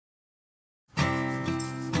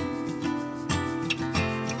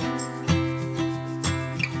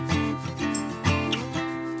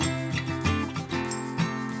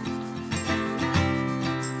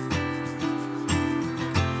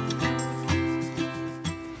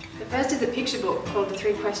First is a picture book called The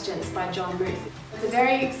Three Questions by John Booth. It's a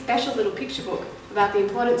very special little picture book about the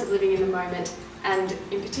importance of living in the moment and,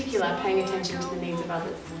 in particular, paying attention to the needs of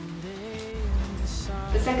others.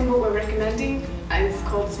 The second book we're recommending is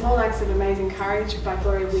called Small Acts of Amazing Courage by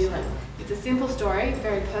Gloria Whelan. It's a simple story,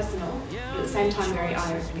 very personal, but at the same time very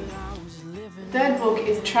eye-opening. The third book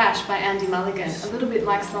is Trash by Andy Mulligan, a little bit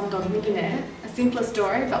like Slumdog Millionaire, a simpler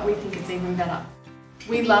story, but we think it's even better.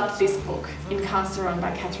 We loved this book, In Carceron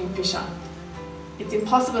by Catherine Fisher. It's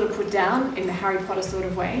impossible to put down in the Harry Potter sort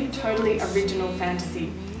of way, totally original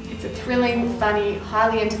fantasy. It's a thrilling, funny,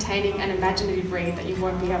 highly entertaining and imaginative read that you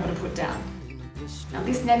won't be able to put down. Now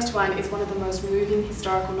this next one is one of the most moving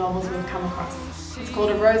historical novels we've come across. It's called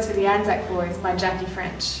A Rose for the Anzac Boys by Jackie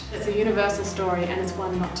French. It's a universal story and it's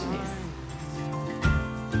one not to miss.